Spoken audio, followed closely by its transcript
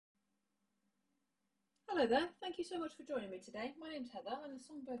Hello there, thank you so much for joining me today. My name's Heather, I'm a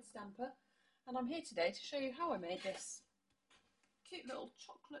songbird stamper, and I'm here today to show you how I made this cute little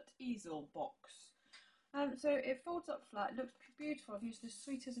chocolate easel box. So it folds up flat, it looks beautiful. I've used the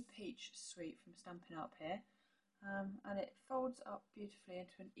Sweet as a Peach suite from Stampin' Up here, and it folds up beautifully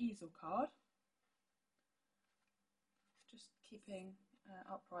into an easel card. Just keeping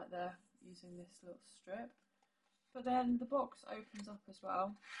upright there using this little strip. But then the box opens up as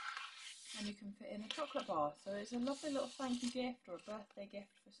well, and you can fit in a chocolate bar. So it's a lovely little thank you gift or a birthday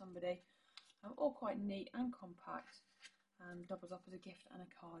gift for somebody. All quite neat and compact, and doubles up as a gift and a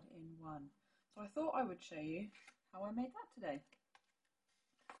card in one. So I thought I would show you how I made that today.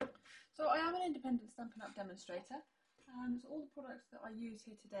 So I am an independent Stampin' Up demonstrator, and so all the products that I use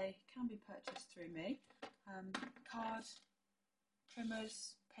here today can be purchased through me. Cards,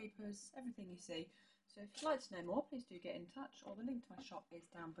 trimmers, papers, everything you see. So if you'd like to know more, please do get in touch, or the link to my shop is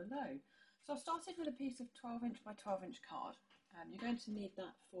down below. So I started with a piece of 12 inch by 12 inch card. You're going to need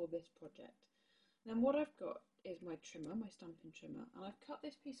that for this project. Then what I've got is my trimmer, my stamping trimmer, and I've cut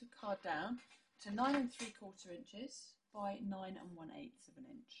this piece of card down to 9 3/4 inches by 9 1/8 of an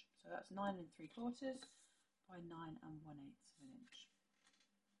inch. So that's 9 3/4 by 9 1/8 of an inch.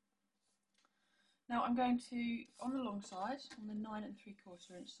 Now I'm going to, on the long side, on the 9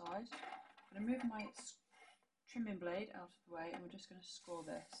 3/4 inch side, I'm going to move my trimming blade out of the way, and we're just going to score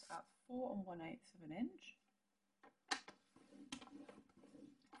this at 4 1/8 of an inch,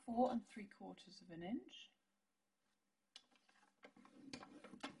 4 3/4 of an inch,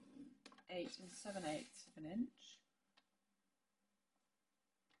 8 7/8 of an inch,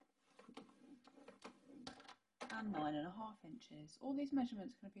 and 9 1/2 inches. All these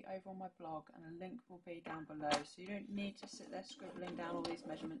measurements are going to be over on my blog, and a link will be down below, so you don't need to sit there scribbling down all these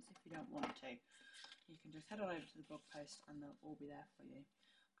measurements if you don't want to. You can just head on over to the blog post and they'll all be there for you.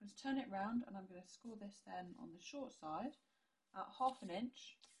 I'm going to turn it round, and I'm going to score this then on the short side at 1/2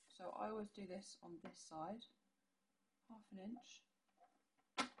 inch. So I always do this on this side, 1/2 inch,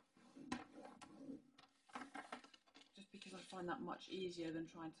 just because I find that much easier than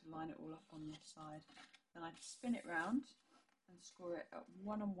trying to line it all up on this side. Then I spin it round and score it at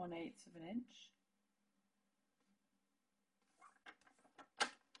 1 1/8 of an inch,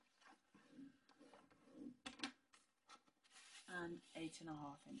 and 8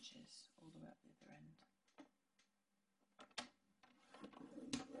 1/2 inches all the way up the other end.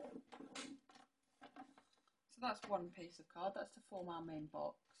 So that's one piece of card, that's to form our main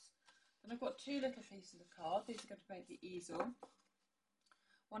box. Then I've got two little pieces of card, these are going to make the easel.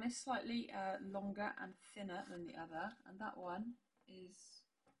 One is slightly longer and thinner than the other, and that one is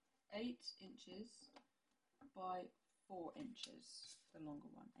 8 inches by 4 inches, the longer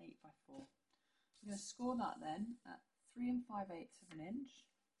one, 8 by 4. I'm going to score that then at 3 5/8 of an inch,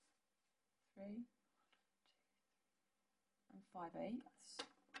 3 5/8,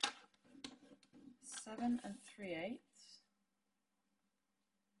 7 3/8,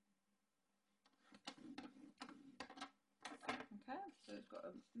 okay, so it's got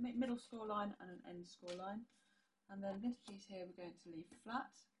a middle score line and an end score line, and then this piece here we're going to leave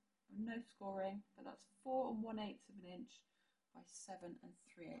flat, no scoring, but that's 4 1/8 of an inch by 7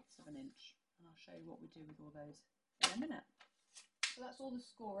 3/8 of an inch, and I'll show you what we do with all those in a minute. So that's all the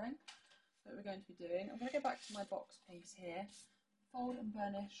scoring that we're going to be doing. I'm going to go back to my box piece here, fold and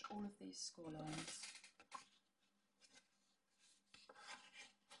burnish all of these score lines.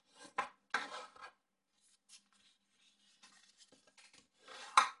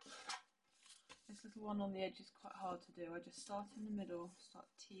 This little one on the edge is quite hard to do. I just start in the middle, start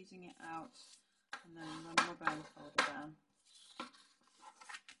teasing it out, and then run my burn folder down.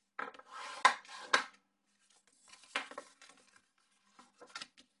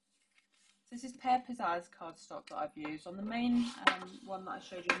 This is Pear Pizzazz cardstock that I've used. On the main one that I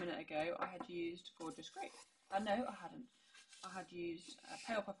showed you a minute ago, I had used Gorgeous Grape. No, I hadn't. I had used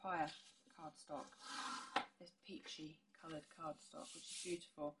Pale Papaya cardstock, this peachy coloured cardstock, which is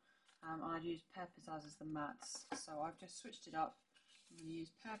beautiful. And I'd used Pear Pizzazz as the mats, so I've just switched it up. I'm going to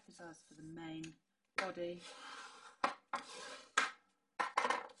use Pear Pizzazz for the main body,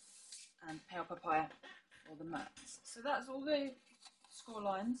 and Pale Papaya for the mats. So that's all the score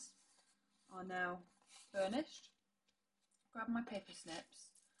lines are now burnished. Grab my paper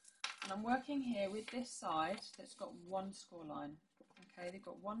snips, and I'm working here with this side that's got one score line. Okay, they've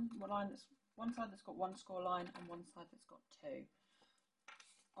got one side that's got one score line and one side that's got two.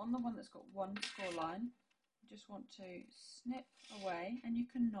 On the one that's got one score line, you just want to snip away, and you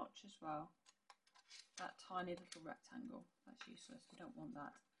can notch as well. That tiny little rectangle, that's useless, we don't want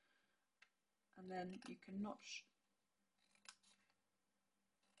that. And then you can notch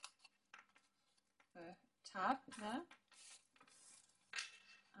the tab there,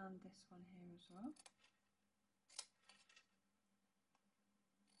 and this one here as well.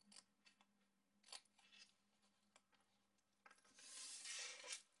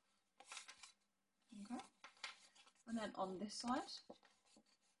 Okay, and then on this side,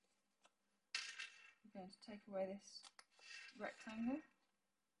 we're going to take away this rectangle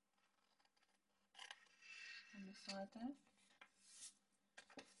on the side there,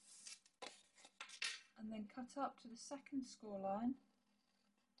 and then cut up to the second score line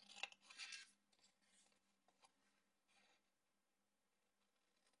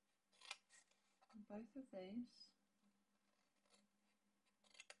on both of these.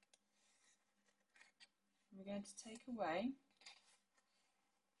 And we're going to take away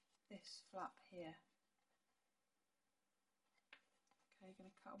this flap here. Okay, you're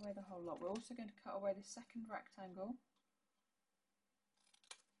going to cut away the whole lot. We're also going to cut away the second rectangle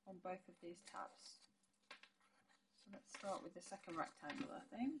on both of these tabs. So let's start with the second rectangle, I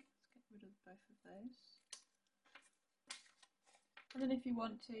think. Let's get rid of both of those. And then if you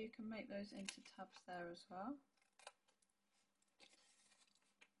want to, you can make those into tabs there as well.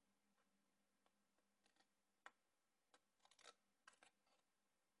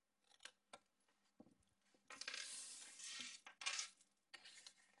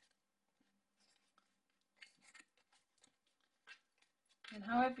 And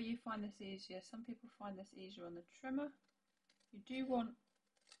however you find this easier, some people find this easier on the trimmer. You do want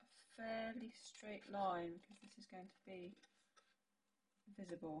a fairly straight line because this is going to be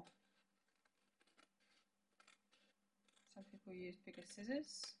visible. Some people use bigger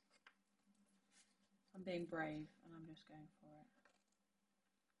scissors. I'm being brave and I'm just going for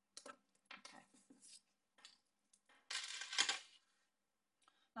it. Okay.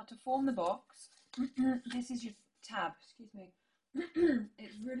 Now to form the box, this is your tab, excuse me.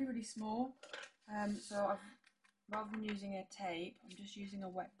 It's really small, so rather than using a tape, I'm just using a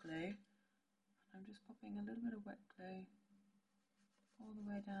wet glue. I'm just popping a little bit of wet glue all the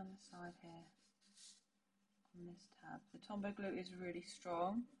way down the side here on this tab. The Tombow glue is really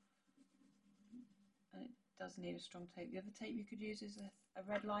strong and it does need a strong tape. The other tape you could use is a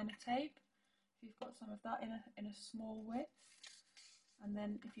red liner tape if you've got some of that in a small width. And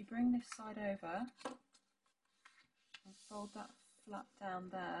then if you bring this side over and fold that flap down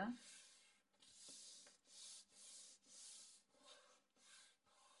there,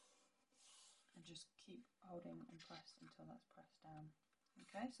 and just keep holding and press until that's pressed down.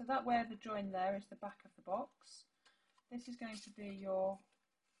 Okay, so that way the join there is the back of the box. This is going to be your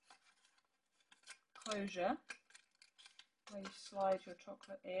closure, where you slide your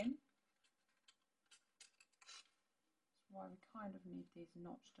chocolate in. That's why we kind of need these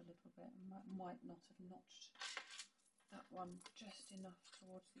notched a little bit. Might not have notched that one just enough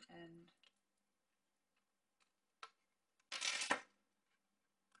towards the end.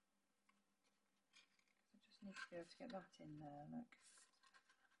 I just need to be able to get that in there, look.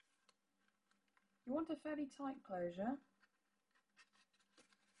 You want a fairly tight closure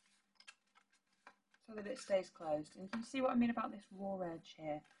so that it stays closed. And you can see what I mean about this raw edge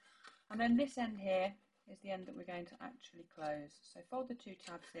here. And then this end here is the end that we're going to actually close. So fold the two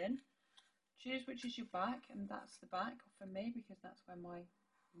tabs in. Choose which is your back, and that's the back for me because that's where my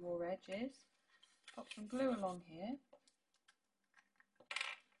raw edge is. Pop some glue along here.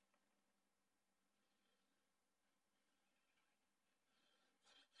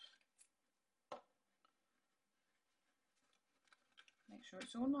 Make sure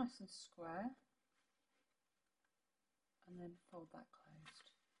it's all nice and square, and then fold that closed.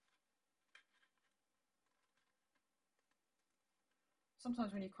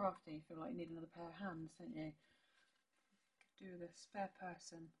 Sometimes when you're crafting, you feel like you need another pair of hands, don't you? Do the spare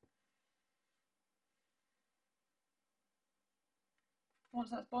person.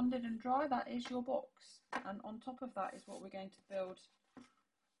 Once that's bonded and dry, that is your box. And on top of that is what we're going to build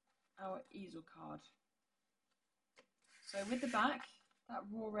our easel card. So with the back, that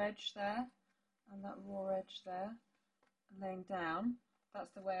raw edge there, and that raw edge there, and laying down,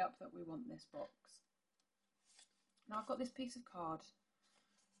 that's the way up that we want this box. Now I've got this piece of card,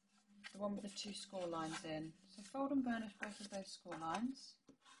 the one with the two score lines in. So fold and burnish both of those score lines.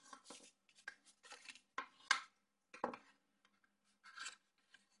 I've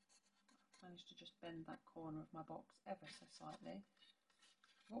managed to just bend that corner of my box ever so slightly.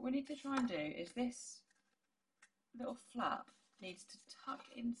 What we need to try and do is this little flap needs to tuck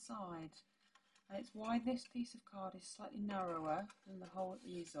inside, and it's why this piece of card is slightly narrower than the whole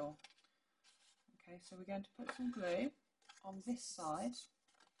easel. Okay, so we're going to put some glue on this side,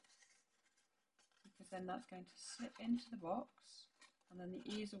 because then that's going to slip into the box and then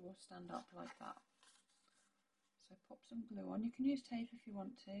the easel will stand up like that. So pop some glue on. You can use tape if you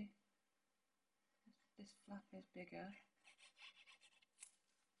want to. This flap is bigger.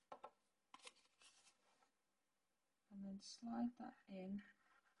 And then slide that in.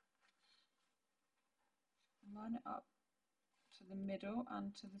 Line it up to the middle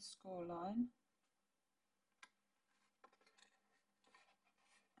and to the score line.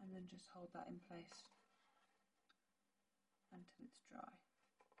 And then just hold that in place until it's dry.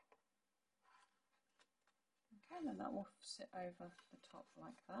 Okay, then that will sit over the top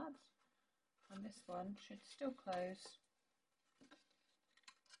like that. And this one should still close.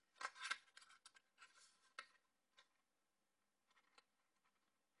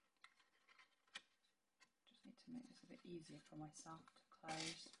 Just need to make this a bit easier for myself to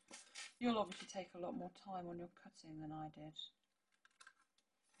close. You'll obviously take a lot more time on your cutting than I did.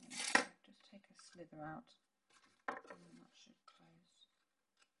 Just take a slither out and then that should close.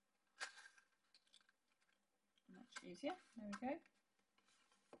 Much easier, there we go.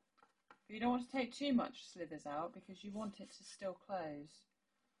 But you don't want to take too much slithers out because you want it to still close.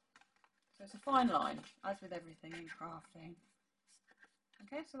 So it's a fine line, as with everything in crafting.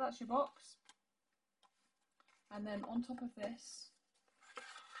 Okay, so that's your box. And then on top of this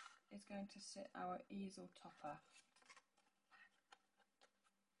is going to sit our easel topper.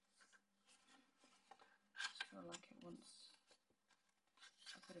 I feel like it wants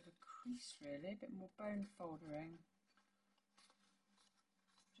a bit of a crease really, a bit more bone foldering.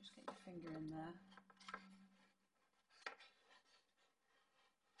 Just get your finger in there.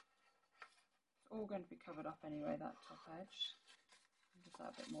 It's all going to be covered up anyway, that top edge. And just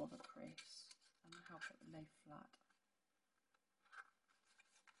add a bit more of a crease and help it lay flat.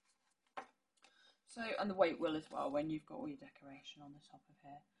 So, and the weight will as well when you've got all your decoration on the top of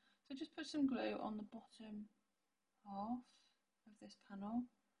here. So just put some glue on the bottom half of this panel.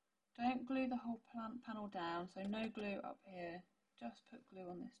 Don't glue the whole panel down, so no glue up here, just put glue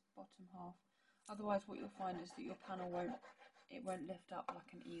on this bottom half. Otherwise what you'll find is that your panel won't lift up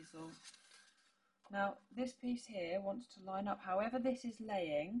like an easel. Now this piece here wants to line up, however this is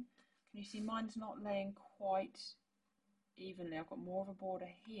laying, can you see mine's not laying quite evenly? I've got more of a border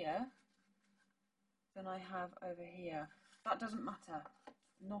here than I have over here. That doesn't matter,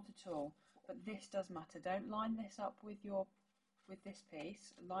 not at all. But this does matter. Don't line this up with this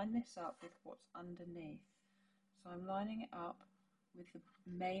piece. Line this up with what's underneath. So I'm lining it up with the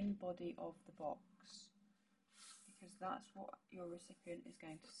main body of the box because that's what your recipient is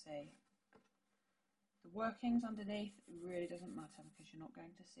going to see. The workings underneath really doesn't matter because you're not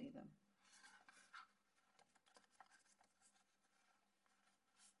going to see them.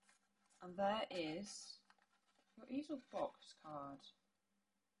 And there is your Easel Box Card.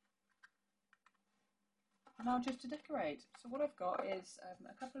 Now just to decorate, so what I've got is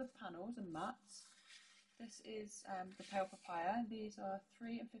a couple of panels and mats. This is the pale papaya. These are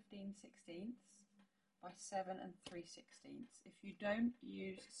 3 15/16 by 7 3/16. If you don't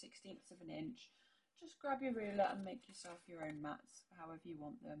use 1/16 of an inch, just grab your ruler and make yourself your own mats, however you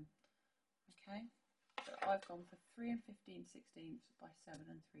want them. Okay, so I've gone for 3 15/16 by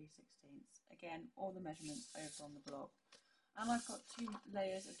 7 3/16. Again, all the measurements over on the blog. And I've got 2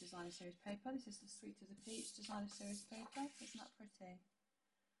 layers of Designer Series paper. This is the Sweet as a Peach Designer Series paper. Isn't that pretty?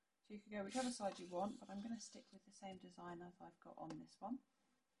 So you can go whichever side you want, but I'm going to stick with the same design as I've got on this one.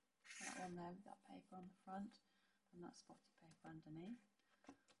 That one there with that paper on the front and that spotty paper underneath.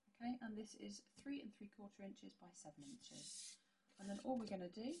 Okay, and this is 3 3/4 inches by 7 inches. And then all we're going to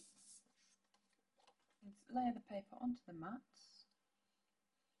do is layer the paper onto the mats.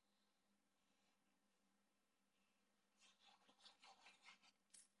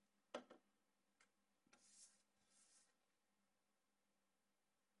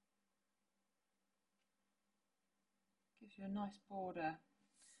 Gives you a nice border.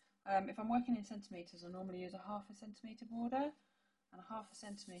 If I'm working in centimetres, I normally use a 1/2 centimetre border, and a 1/2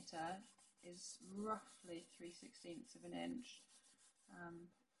 centimetre is roughly 3/16 of an inch. A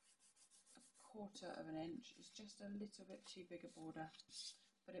 1/4 of an inch is just a little bit too big a border,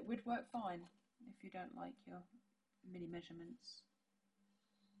 but it would work fine if you don't like your mini measurements.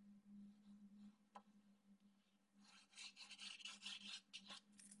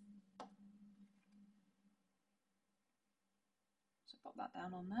 So pop that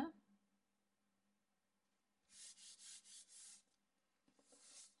down on there.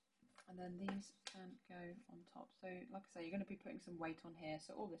 And then these can go on top. So like I say, you're going to be putting some weight on here,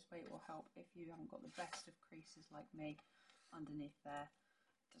 so all this weight will help if you haven't got the best of creases like me underneath there.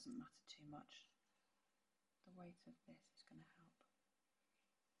 It doesn't matter too much. The weight of this is going to help.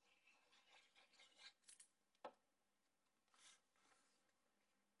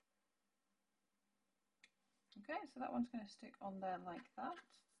 Okay, so that one's going to stick on there like that.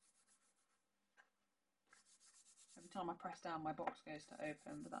 Every time I press down, my box goes to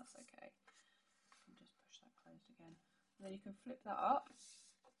open, but that's okay. I'll just push that closed again. And then you can flip that up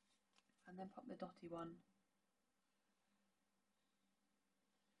and then pop the dotty one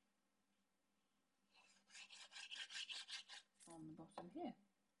on the bottom here.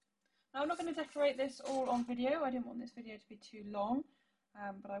 Now I'm not going to decorate this all on video. I didn't want this video to be too long,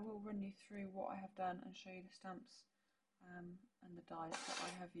 but I will run you through what I have done and show you the stamps and the dies that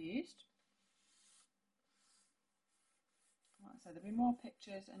I have used. Like I said, there'll be more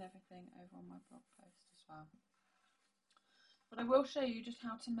pictures and everything over on my blog post as well. But I will show you just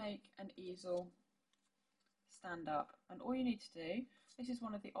how to make an easel stand up, and all you need to do, this is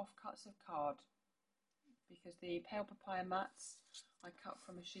one of the offcuts of card, because the pale papaya mats I cut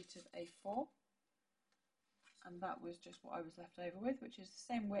from a sheet of A4, and that was just what I was left over with, which is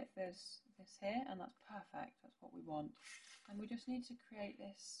the same width as this here, and that's perfect, that's what we want. And we just need to create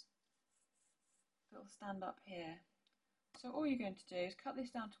this little stand up here. So all you're going to do is cut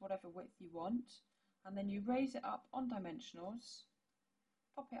this down to whatever width you want, and then you raise it up on dimensionals,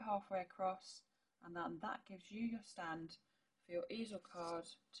 pop it halfway across, and then that gives you your stand for your easel card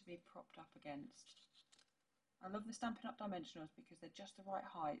to be propped up against. I love the Stampin' Up! Dimensionals because they're just the right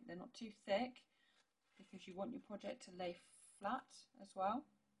height. They're not too thick because you want your project to lay flat as well,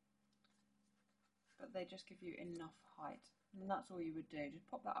 but they just give you enough height. And that's all you would do. Just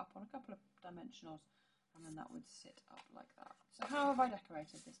pop that up on a couple of dimensionals and then that would sit up like that. So how have I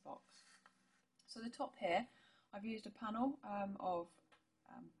decorated this box? So the top here, I've used a panel of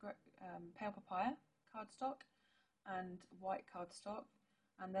pale papaya cardstock and white cardstock.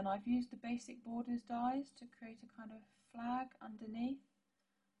 And then I've used the basic borders dies to create a kind of flag underneath.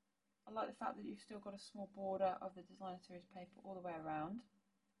 I like the fact that you've still got a small border of the designer series paper all the way around.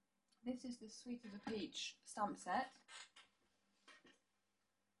 This is the Sweet as a Peach stamp set.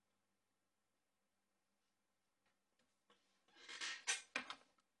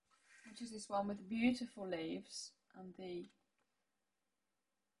 Which is this one with beautiful leaves and the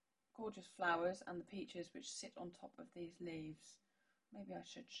gorgeous flowers and the peaches which sit on top of these leaves. Maybe I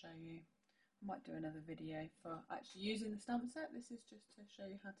should show you. I might do another video for actually using the stamp set. This is just to show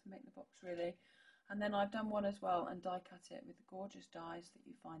you how to make the box really. And then I've done one as well and die cut it with the gorgeous dies that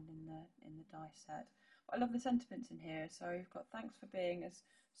you find in the die set. But I love the sentiments in here. So you've got thanks for being as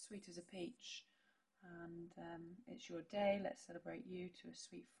sweet as a peach, and it's your day, let's celebrate you, to a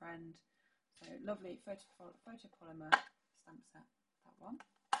sweet friend. So lovely photopolymer stamp set, that one.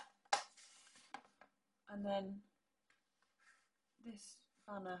 And then this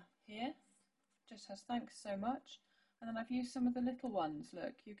banner here just has thanks so much, and then I've used some of the little ones.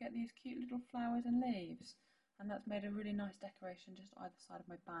 Look, you get these cute little flowers and leaves, and that's made a really nice decoration just either side of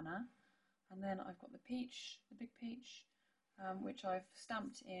my banner. And then I've got the peach, the big peach, which I've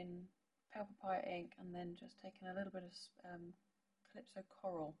stamped in pale papaya ink and then just taken a little bit of Calypso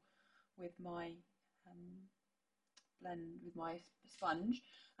coral with my blend with my sponge,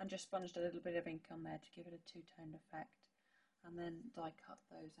 and just sponged a little bit of ink on there to give it a two-toned effect. And then die cut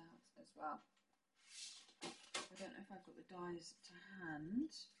those out as well. I don't know if I've got the dies to hand.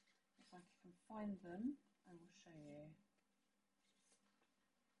 If I can find them, I will show you.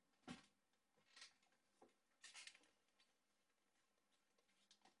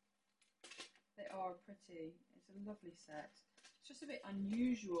 They are pretty. It's a lovely set. It's just a bit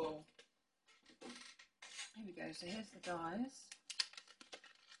unusual. Here we go. So here's the dies.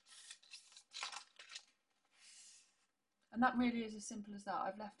 And that really is as simple as that.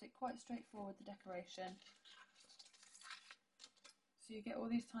 I've left it quite straightforward, the decoration. So you get all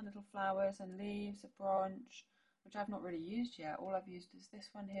these tiny little flowers and leaves, a branch, which I've not really used yet. All I've used is this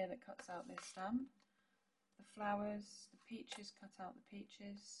one here that cuts out this stamp. The flowers, the peaches, cut out the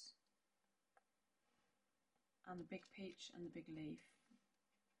peaches, and the big peach and the big leaf.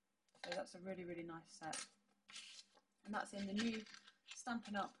 So that's a really, really nice set. And that's in the new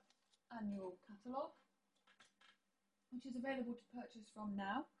Stampin' Up! Annual catalogue, which is available to purchase from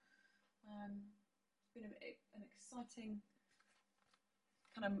now. It's been an exciting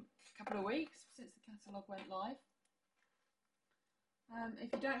kind of couple of weeks since the catalogue went live.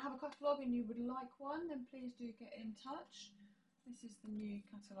 If you don't have a catalogue and you would like one, then please do get in touch. This is the new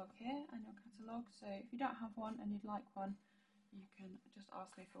catalogue here, annual catalogue. So if you don't have one and you'd like one, you can just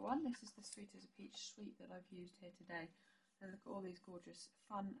ask me for one. This is the Sweet as a Peach suite that I've used here today. And look at all these gorgeous,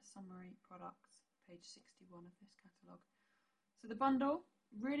 fun, summery products. Page 61 of this catalogue. So the bundle,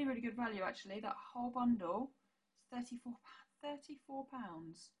 really, really good value actually. That whole bundle is £34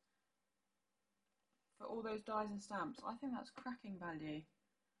 for all those dies and stamps. I think that's cracking value.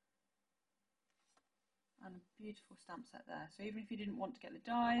 and a beautiful stamp set there. So even if you didn't want to get the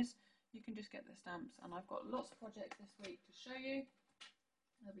dies, you can just get the stamps. And I've got lots of projects this week to show you.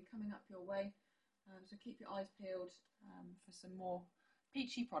 They'll be coming up your way. So keep your eyes peeled for some more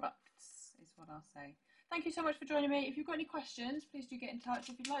peachy products is what I'll say. Thank you so much for joining me. If you've got any questions, please do get in touch.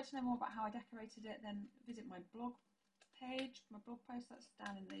 If you'd like to know more about how I decorated it, then visit my blog page, my blog post, that's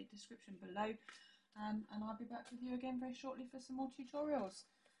down in the description below. And I'll be back with you again very shortly for some more tutorials.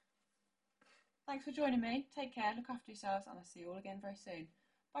 Thanks for joining me. Take care, look after yourselves, and I'll see you all again very soon.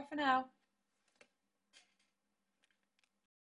 Bye for now.